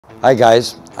Hi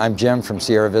guys, I'm Jim from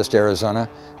Sierra Vista, Arizona.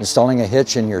 Installing a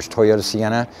hitch in your Toyota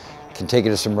Sienna can take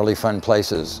you to some really fun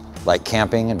places like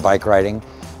camping and bike riding.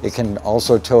 It can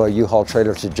also tow a U-Haul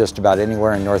trailer to just about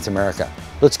anywhere in North America.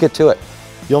 Let's get to it.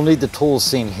 You'll need the tools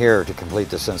seen here to complete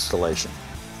this installation.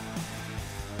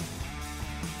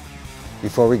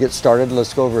 Before we get started,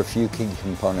 let's go over a few key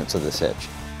components of this hitch.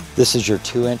 This is your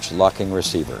 2-inch locking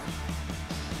receiver.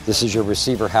 This is your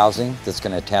receiver housing that's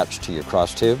going to attach to your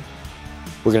cross tube.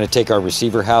 We're going to take our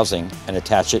receiver housing and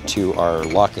attach it to our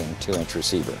locking 2-inch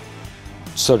receiver.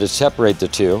 So to separate the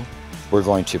two, we're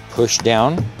going to push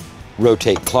down,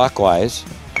 rotate clockwise,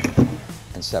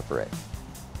 and separate.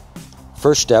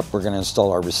 First step, we're going to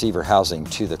install our receiver housing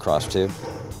to the cross tube.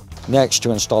 Next,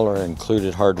 to install our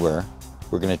included hardware,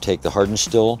 we're going to take the hardened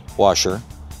steel washer,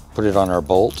 put it on our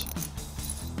bolt.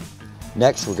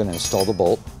 Next, we're going to install the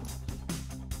bolt.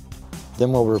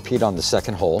 Then we'll repeat on the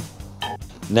second hole.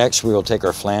 Next, we will take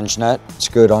our flange nut,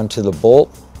 screw it onto the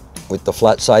bolt with the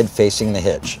flat side facing the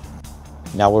hitch.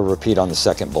 Now we'll repeat on the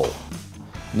second bolt.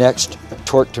 Next,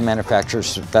 torque to manufacturer's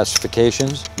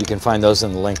specifications. You can find those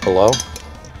in the link below.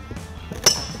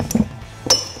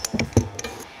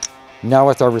 Now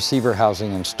with our receiver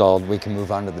housing installed, we can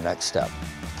move on to the next step.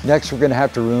 Next, we're going to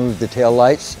have to remove the tail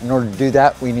lights. In order to do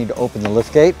that, we need to open the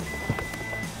lift gate.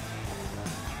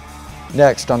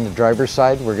 Next, on the driver's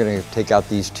side, we're going to take out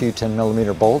these two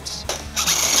 10mm bolts.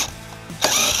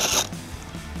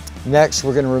 Next,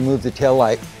 we're going to remove the tail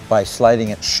light by sliding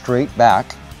it straight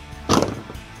back.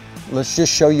 Let's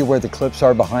just show you where the clips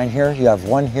are behind here. You have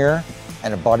one here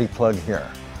and a body plug here.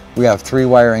 We have 3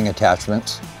 wiring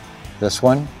attachments. This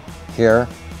one, here,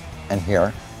 and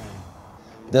here.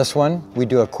 This one, we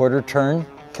do a quarter turn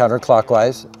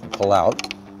counterclockwise and pull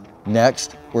out.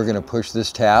 Next, we're going to push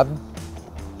this tab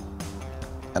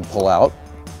and pull out.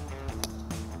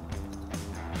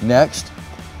 Next,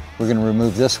 we're going to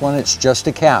remove this one. It's just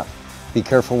a cap. Be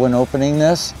careful when opening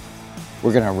this.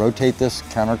 We're going to rotate this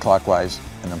counterclockwise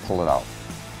and then pull it out.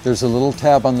 There's a little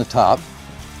tab on the top.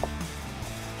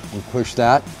 We push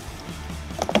that.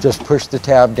 Just push the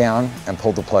tab down and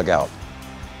pull the plug out.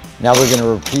 Now we're going to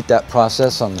repeat that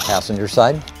process on the passenger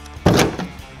side.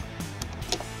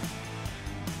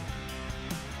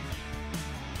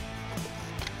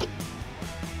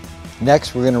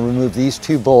 Next, we're going to remove these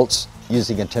 2 bolts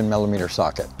using a 10mm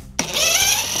socket.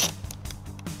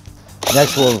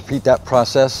 Next, we'll repeat that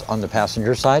process on the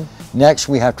passenger side. Next,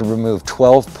 we have to remove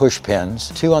 12 push pins,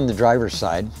 2 on the driver's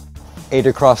side, 8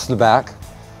 across the back,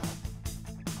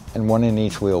 and 1 in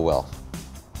each wheel well.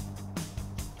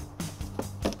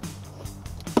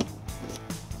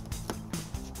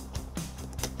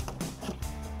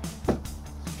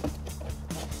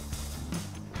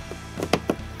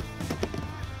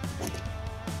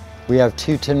 We have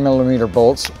 2 10mm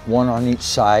bolts, 1 on each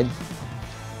side.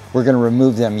 We're going to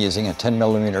remove them using a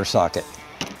 10mm socket.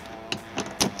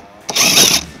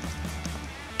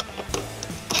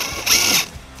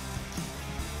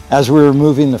 As we were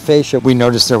removing the fascia, we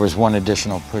noticed there was 1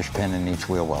 additional push pin in each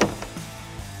wheel well.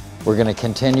 We're going to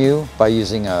continue by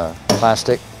using a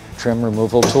plastic trim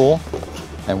removal tool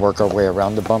and work our way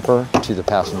around the bumper to the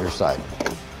passenger side.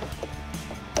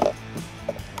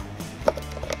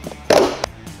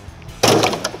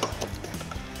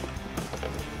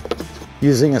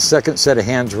 Using a second set of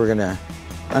hands, we're going to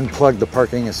unplug the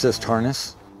parking assist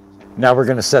harness. Now we're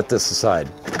going to set this aside.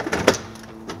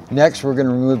 Next, we're going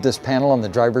to remove this panel on the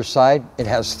driver's side. It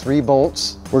has 3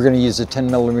 bolts. We're going to use a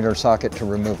 10mm socket to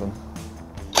remove them.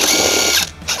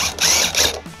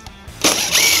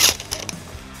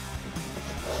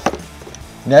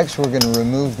 Next, we're going to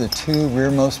remove the 2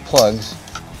 rearmost plugs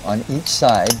on each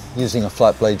side using a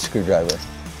flat blade screwdriver.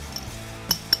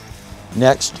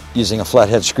 Next, using a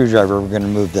flathead screwdriver, we're going to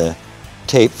remove the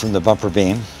tape from the bumper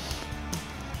beam.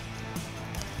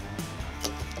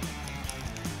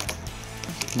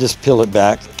 Just peel it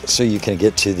back so you can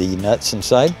get to the nuts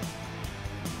inside.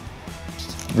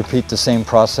 Repeat the same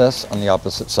process on the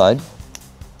opposite side.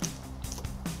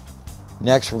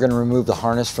 Next, we're going to remove the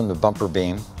harness from the bumper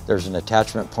beam. There's an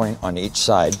attachment point on each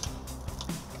side.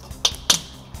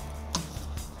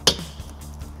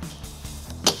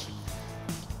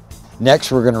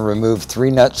 Next, we're going to remove 3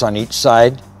 nuts on each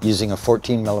side using a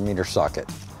 14mm socket.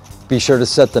 Be sure to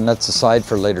set the nuts aside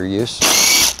for later use.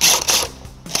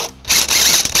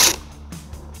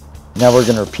 Now we're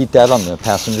going to repeat that on the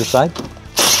passenger side.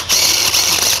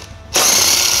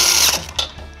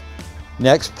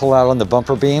 Next, pull out on the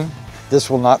bumper beam. This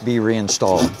will not be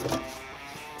reinstalled.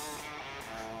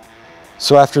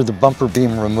 So after the bumper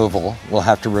beam removal, we'll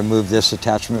have to remove this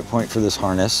attachment point for this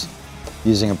harness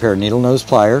using a pair of needle nose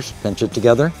pliers, pinch it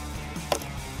together.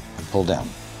 pull down.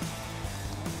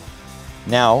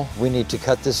 Now we need to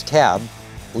cut this tab,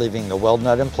 leaving the weld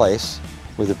nut in place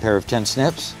with a pair of 10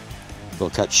 snips. We'll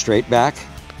cut straight back,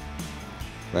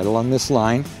 right along this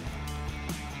line.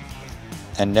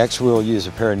 And next we'll use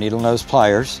a pair of needle nose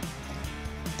pliers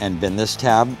and bend this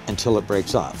tab until it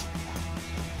breaks off.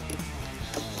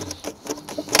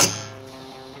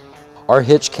 Our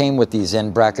hitch came with these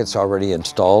end brackets already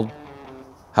installed.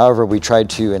 However, we tried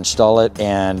to install it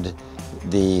and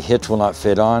the hitch will not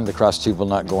fit on, the cross tube will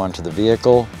not go onto the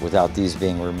vehicle without these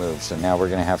being removed. So now we're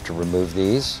going to have to remove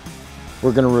these.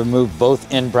 We're going to remove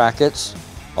both end brackets.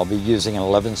 I'll be using an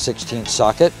 11/16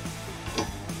 socket.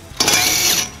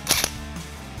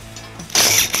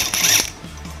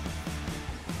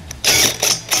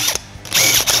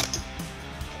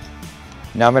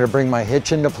 Now I'm going to bring my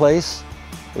hitch into place.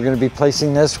 We're going to be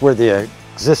placing this where the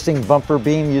existing bumper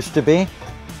beam used to be.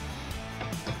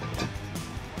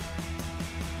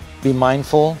 Be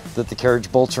mindful that the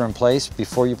carriage bolts are in place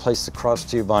before you place the cross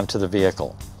tube onto the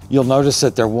vehicle. You'll notice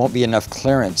that there won't be enough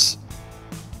clearance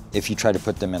if you try to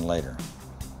put them in later.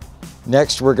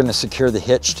 Next, we're going to secure the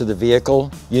hitch to the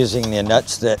vehicle using the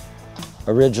nuts that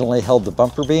originally held the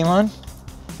bumper beam on,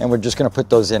 and we're just going to put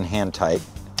those in hand tight.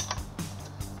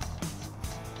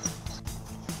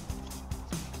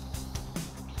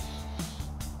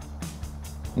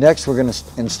 Next, we're going to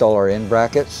install our end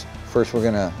brackets. First, we're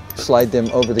going to slide them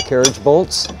over the carriage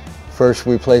bolts. First,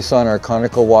 we place on our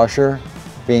conical washer,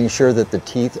 being sure that the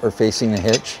teeth are facing the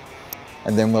hitch,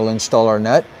 and then we'll install our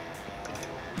nut.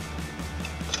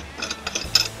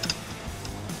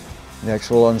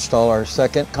 Next, we'll install our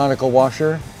second conical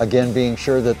washer, again being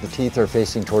sure that the teeth are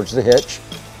facing towards the hitch,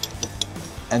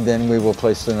 and then we will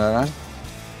place the nut on.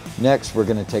 Next, we're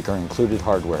going to take our included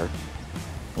hardware,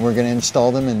 and we're going to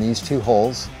install them in these two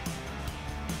holes.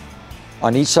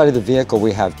 On each side of the vehicle,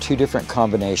 we have two different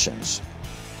combinations.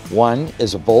 One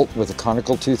is a bolt with a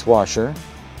conical tooth washer.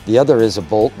 The other is a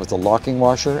bolt with a locking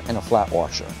washer and a flat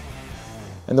washer.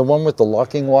 And the one with the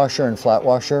locking washer and flat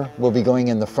washer will be going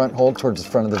in the front hole towards the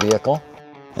front of the vehicle.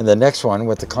 And the next one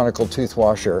with the conical tooth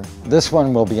washer, this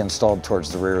one will be installed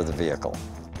towards the rear of the vehicle.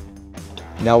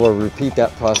 Now we'll repeat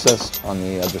that process on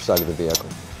the other side of the vehicle.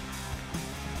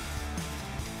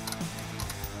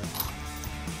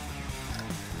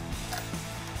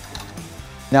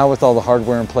 Now with all the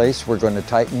hardware in place, we're going to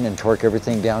tighten and torque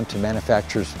everything down to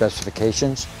manufacturer's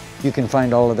specifications. You can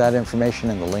find all of that information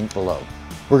in the link below.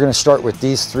 We're going to start with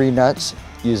these three nuts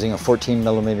using a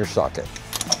 14mm socket.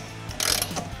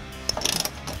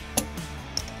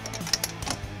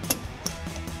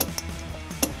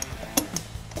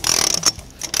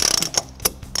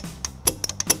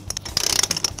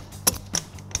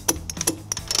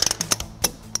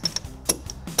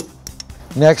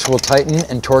 Next, we'll tighten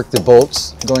and torque the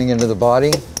bolts going into the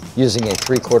body using a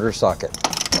 3/4 socket.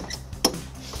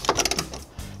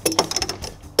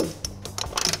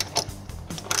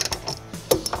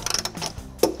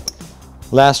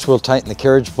 Last, we'll tighten the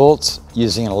carriage bolts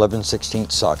using an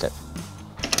 11/16 socket.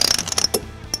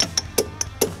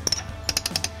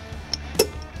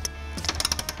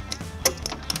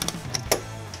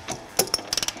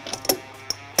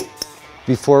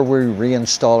 Before we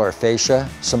reinstall our fascia,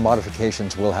 some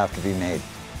modifications will have to be made.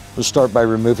 We'll start by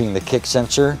removing the kick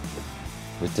sensor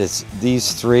with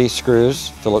these three screws,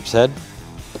 Phillips head.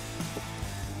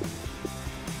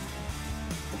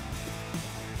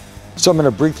 So I'm going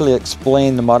to briefly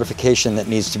explain the modification that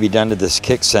needs to be done to this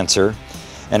kick sensor,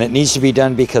 and it needs to be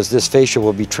done because this fascia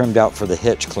will be trimmed out for the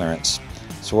hitch clearance.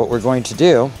 So what we're going to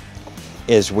do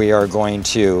is we are going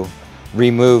to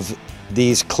remove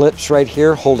these clips right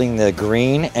here holding the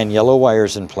green and yellow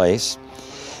wires in place,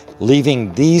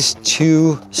 leaving these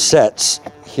two sets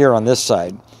here on this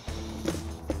side.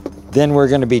 Then we're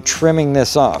going to be trimming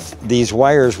this off. These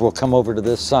wires will come over to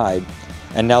this side,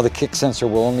 and now the kick sensor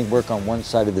will only work on one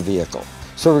side of the vehicle.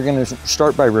 So we're going to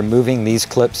start by removing these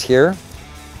clips here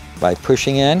by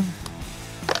pushing in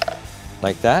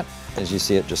like that. As you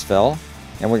see, it just fell.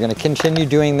 And we're going to continue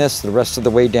doing this the rest of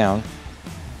the way down.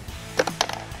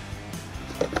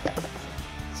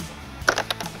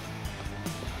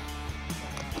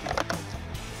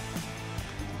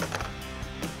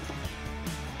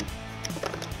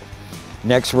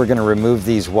 Next, we're going to remove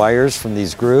these wires from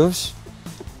these grooves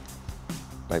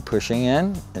by pushing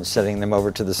in and setting them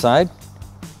over to the side,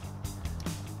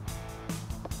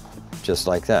 just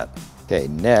like that. Okay,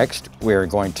 next we're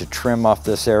going to trim off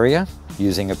this area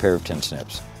using a pair of 10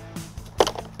 snips.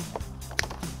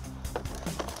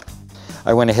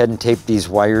 I went ahead and taped these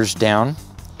wires down,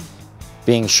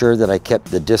 being sure that I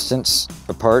kept the distance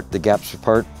apart, the gaps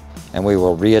apart, and we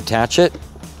will reattach it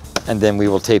And then we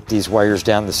will tape these wires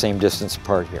down the same distance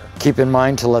apart here. Keep in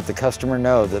mind to let the customer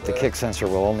know that the kick sensor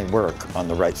will only work on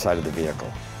the right side of the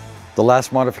vehicle. The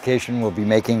last modification we'll be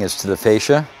making is to the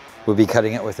fascia. We'll be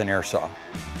cutting it with an air saw.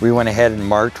 We went ahead and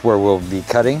marked where we'll be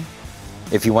cutting.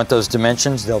 If you want those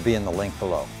dimensions, they'll be in the link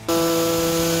below.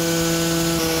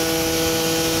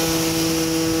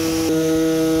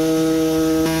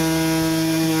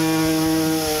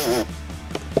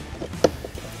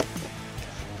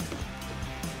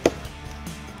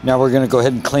 Now we're going to go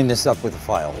ahead and clean this up with a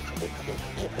file.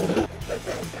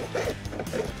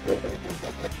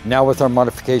 Now with our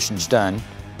modifications done,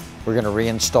 we're going to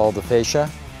reinstall the fascia.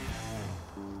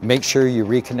 Make sure you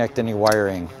reconnect any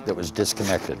wiring that was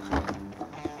disconnected.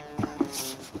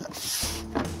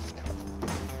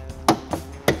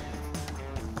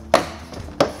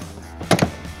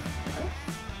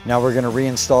 Now we're going to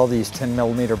reinstall these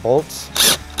 10mm bolts.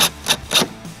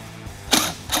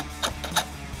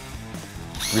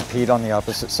 Repeat on the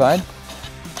opposite side.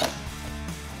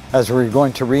 As we're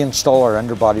going to reinstall our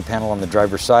underbody panel on the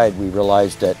driver's side, we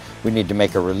realized that we need to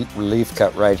make a relief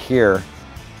cut right here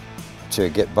to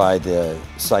get by the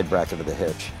side bracket of the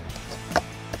hitch.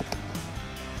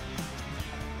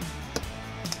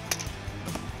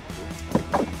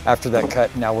 After that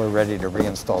cut, now we're ready to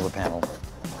reinstall the panel.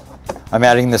 I'm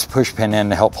adding this push pin in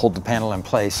to help hold the panel in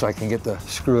place so I can get the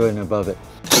screw in above it.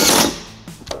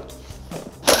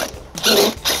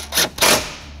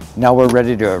 Now we're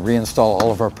ready to reinstall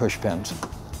all of our push pins.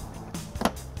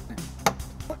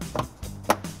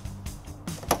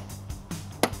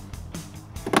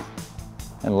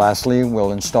 And lastly,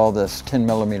 we'll install this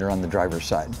 10mm on the driver's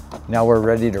side. Now we're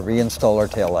ready to reinstall our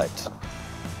taillights.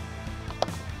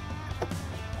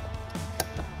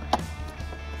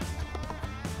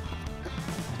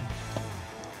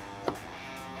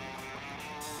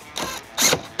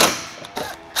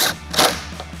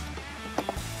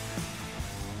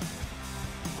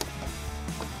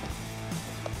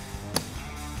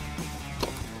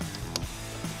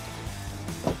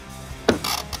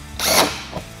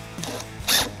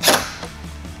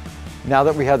 Now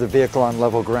that we have the vehicle on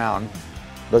level ground,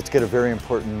 let's get a very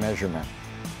important measurement.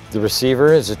 The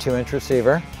receiver is a 2-inch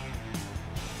receiver,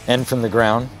 and from the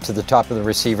ground to the top of the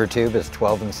receiver tube is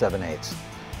 12 7/8.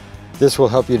 This will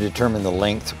help you determine the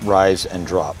length, rise, and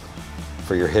drop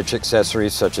for your hitch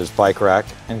accessories such as bike rack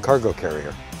and cargo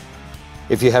carrier.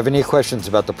 If you have any questions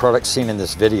about the products seen in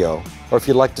this video, or if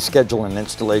you'd like to schedule an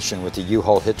installation with a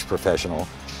U-Haul Hitch professional,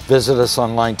 visit us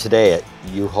online today at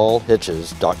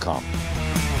uhaulhitches.com.